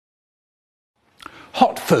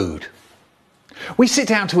Hot food. We sit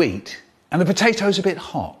down to eat and the potato's a bit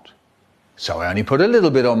hot. So I only put a little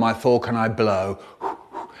bit on my fork and I blow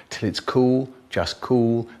till it's cool, just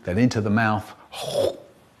cool, then into the mouth.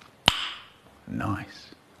 Nice.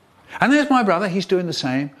 And there's my brother, he's doing the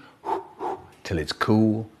same. Till it's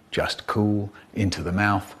cool, just cool, into the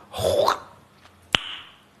mouth.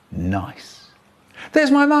 Nice.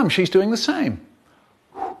 There's my mum, she's doing the same.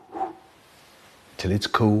 Till it's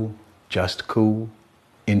cool, just cool,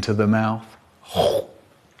 into the mouth.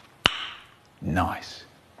 Nice.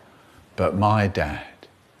 But my dad,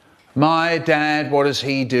 what does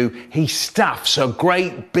he do? He stuffs a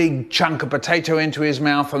great big chunk of potato into his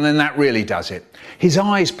mouth and then that really does it. His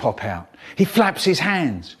eyes pop out. He flaps his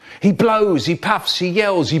hands. He blows, he puffs, he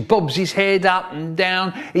yells, he bobs his head up and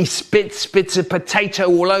down. He spits a potato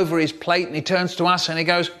all over his plate and he turns to us and he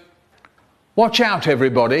goes, "Watch out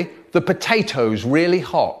everybody, the potato's really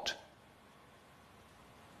hot."